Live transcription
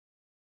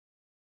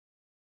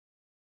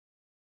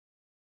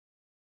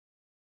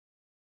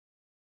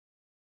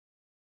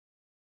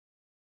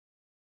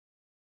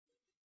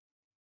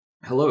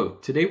Hello,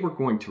 today we're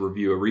going to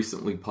review a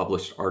recently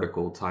published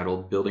article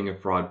titled Building a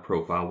Fraud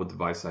Profile with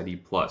Device ID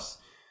Plus.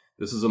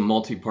 This is a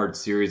multi-part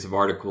series of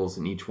articles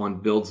and each one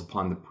builds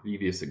upon the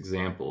previous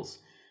examples.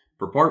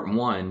 For part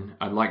one,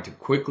 I'd like to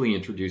quickly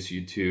introduce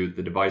you to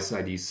the Device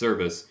ID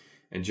service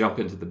and jump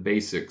into the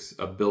basics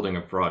of building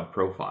a fraud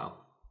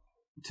profile.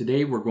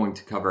 Today we're going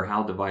to cover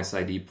how Device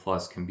ID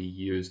Plus can be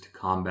used to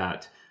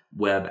combat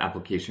web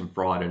application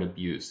fraud and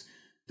abuse.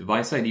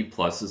 Device ID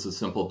Plus is a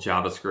simple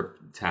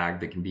JavaScript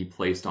tag that can be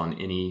placed on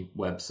any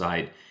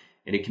website,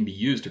 and it can be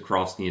used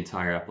across the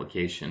entire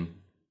application.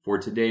 For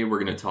today,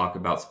 we're going to talk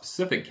about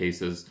specific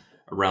cases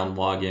around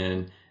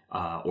login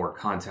or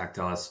contact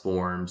us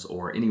forms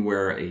or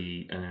anywhere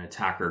an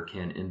attacker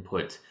can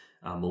input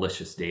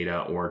malicious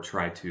data or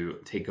try to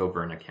take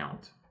over an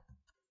account.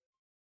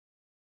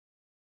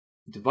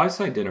 Device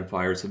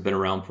identifiers have been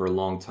around for a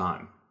long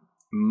time.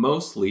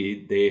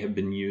 Mostly, they have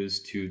been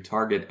used to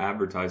target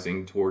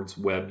advertising towards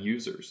web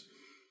users.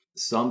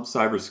 Some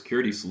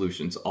cybersecurity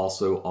solutions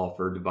also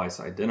offer device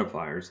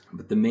identifiers,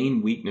 but the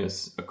main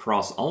weakness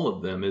across all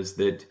of them is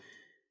that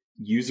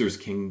users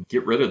can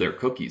get rid of their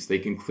cookies. They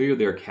can clear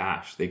their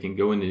cache. They can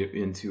go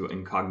into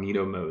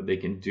incognito mode. They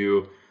can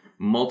do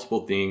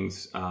multiple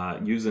things,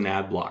 use an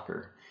ad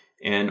blocker.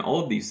 And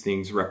all of these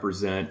things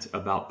represent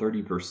about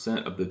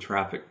 30% of the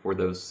traffic for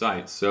those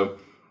sites. So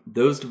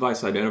those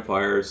device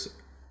identifiers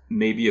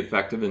may be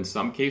effective in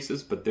some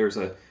cases, but there's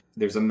a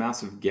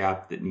massive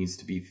gap that needs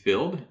to be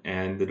filled,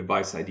 and the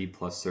Device ID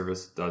Plus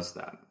service does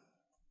that.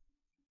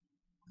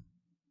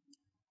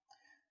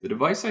 The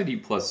Device ID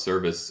Plus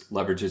service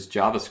leverages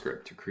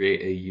JavaScript to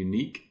create a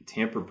unique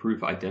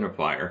tamper-proof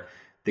identifier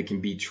that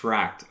can be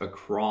tracked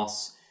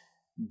across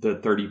the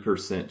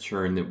 30%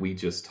 churn that we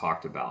just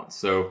talked about.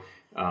 So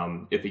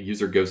if a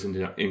user goes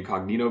into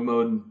incognito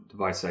mode,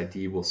 Device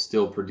ID will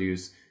still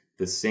produce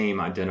the same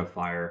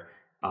identifier.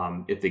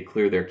 If they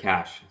clear their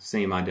cache,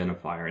 same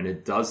identifier. And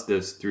it does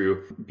this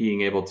through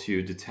being able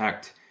to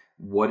detect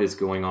what is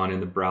going on in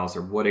the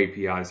browser, what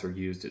APIs are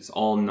used. It's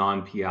all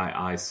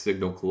non-PII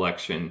signal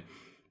collection.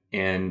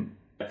 And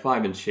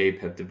F5 and Shape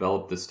have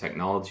developed this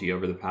technology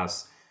over the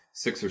past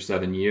 6 or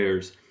 7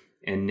 years,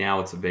 and now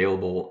it's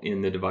available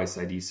in the Device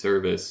ID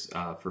service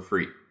for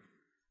free.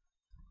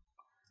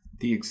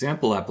 The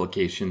example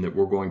application that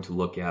we're going to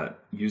look at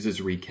uses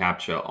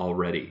reCAPTCHA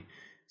already.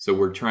 So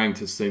we're trying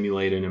to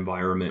simulate an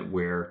environment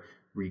where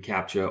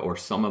reCAPTCHA or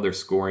some other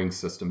scoring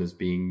system is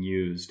being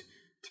used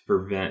to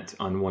prevent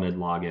unwanted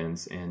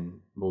logins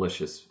and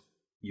malicious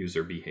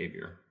user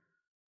behavior.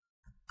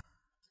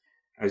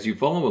 As you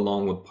follow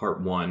along with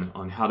part one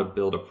on how to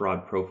build a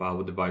fraud profile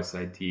with Device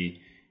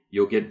ID,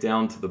 you'll get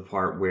down to the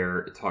part where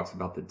it talks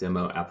about the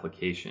demo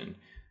application.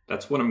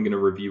 That's what I'm going to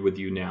review with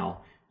you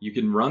now. You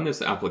can run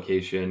this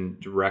application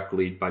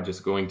directly by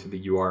just going to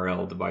the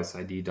URL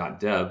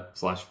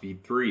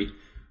deviceid.dev/v3,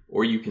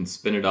 or you can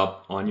spin it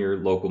up on your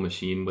local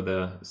machine with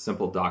a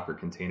simple Docker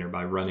container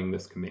by running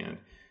this command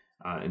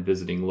and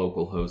visiting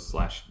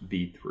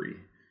localhost/v3.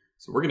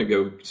 So we're going to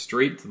go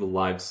straight to the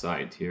live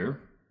site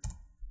here.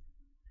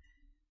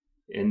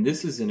 And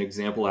this is an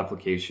example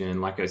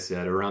application, like I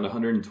said, around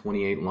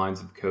 128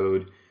 lines of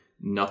code,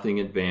 nothing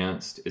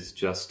advanced. It's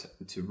just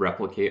to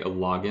replicate a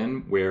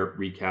login where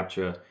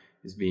reCAPTCHA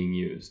is being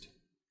used.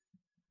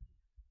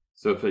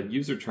 So if a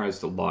user tries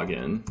to log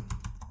in,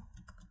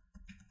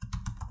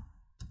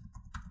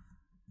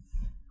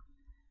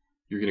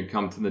 you're going to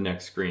come to the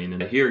next screen,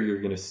 and here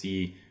you're going to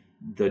see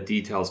the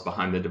details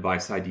behind the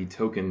Device ID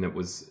token that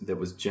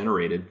was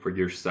generated for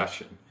your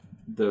session.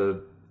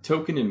 The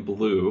token in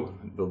blue,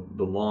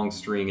 the long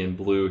string in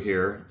blue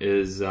here,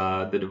 is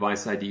the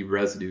Device ID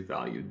residue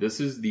value. This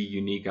is the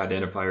unique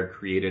identifier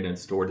created and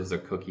stored as a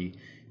cookie.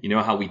 You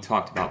know how we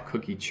talked about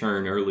cookie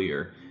churn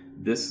earlier?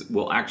 This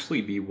will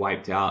actually be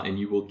wiped out, and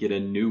you will get a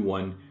new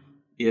one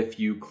if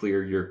you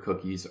clear your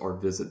cookies or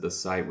visit the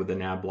site with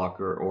an ad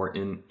blocker or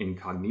in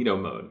incognito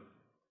mode.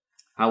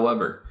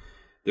 However,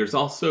 there's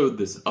also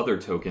this other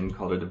token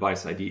called a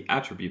Device ID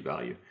attribute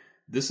value.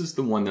 This is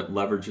the one that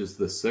leverages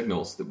the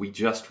signals that we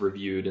just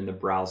reviewed in the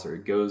browser.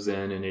 It goes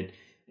in and it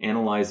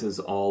analyzes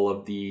all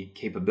of the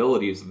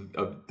capabilities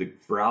of the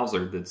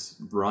browser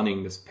that's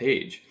running this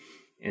page,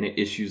 and it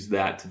issues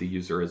that to the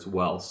user as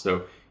well.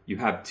 So you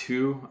have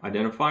two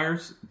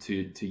identifiers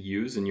to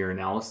use in your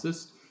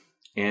analysis,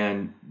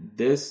 and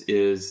this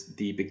is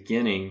the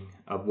beginning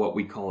of what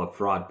we call a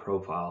fraud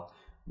profile,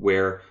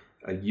 where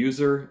a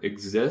user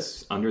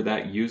exists. Under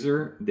that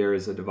user, there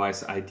is a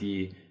Device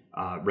ID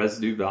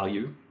residue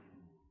value.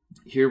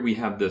 Here we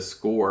have the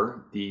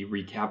score, the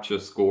reCAPTCHA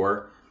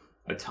score,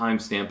 a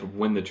timestamp of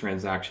when the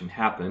transaction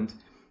happened,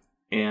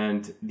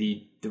 and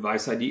the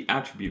Device ID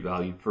attribute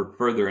value for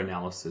further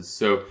analysis.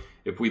 So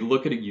if we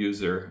look at a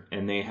user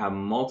and they have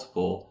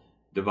multiple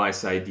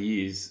device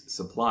IDs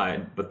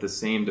supplied, but the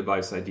same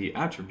Device ID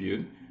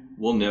attribute,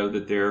 we'll know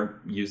that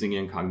they're using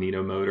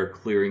incognito mode or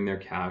clearing their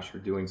cache or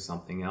doing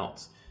something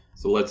else.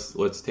 So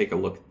let's take a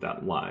look at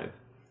that live.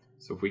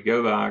 So if we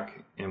go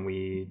back and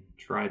we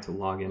try to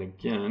log in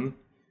again,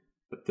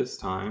 but this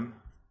time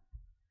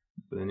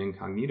with an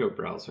incognito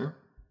browser.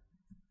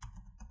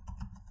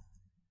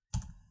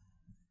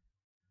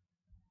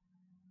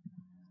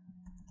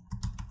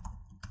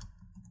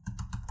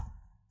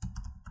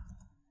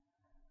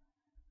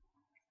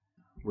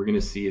 We're going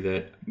to see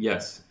that,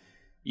 yes,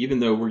 even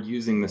though we're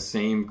using the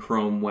same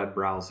Chrome web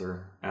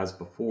browser as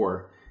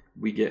before,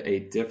 we get a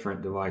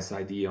different device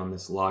ID on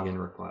this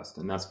login request.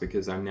 And that's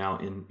because I'm now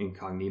in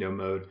incognito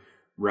mode,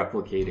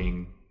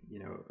 replicating,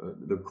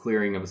 the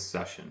clearing of a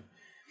session.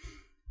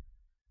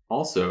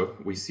 Also,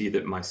 we see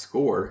that my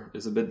score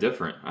is a bit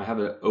different. I have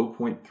a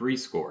 0.3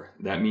 score.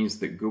 That means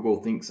that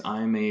Google thinks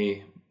I'm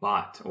a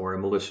bot or a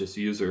malicious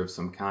user of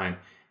some kind.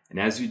 And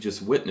as you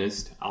just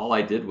witnessed, all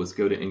I did was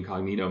go to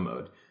incognito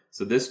mode.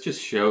 So this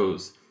just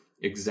shows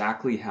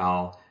exactly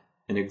how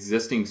an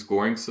existing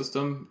scoring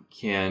system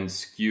can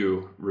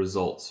skew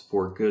results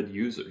for good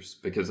users.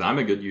 Because I'm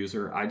a good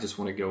user, I just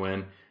want to go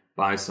in,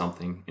 buy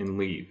something, and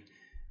leave.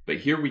 But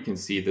here we can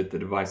see that the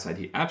device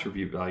ID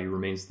attribute value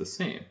remains the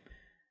same.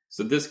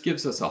 So this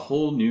gives us a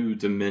whole new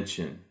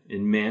dimension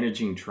in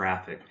managing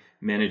traffic,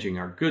 managing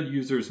our good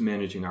users,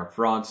 managing our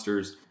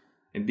fraudsters,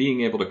 and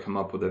being able to come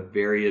up with a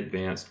very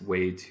advanced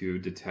way to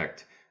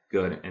detect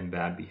good and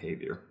bad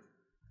behavior.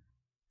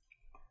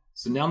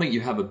 So now that you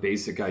have a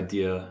basic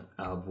idea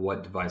of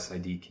what device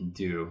ID can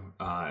do,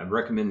 I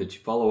recommend that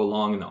you follow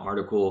along in the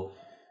article,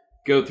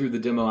 go through the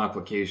demo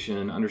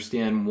application,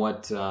 understand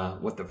what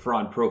the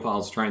fraud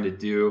profile is trying to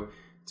do.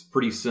 It's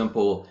pretty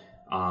simple.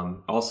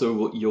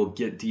 Also, you'll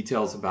get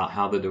details about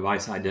how the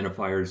device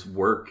identifiers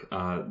work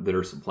that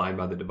are supplied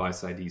by the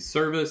device ID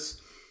service.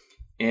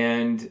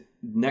 And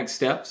next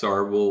steps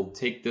are we'll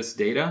take this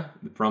data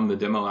from the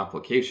demo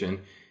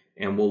application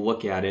and we'll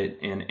look at it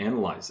and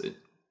analyze it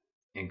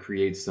and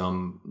create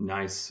some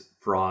nice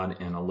fraud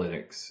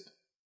analytics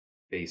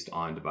based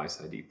on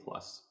device ID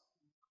plus.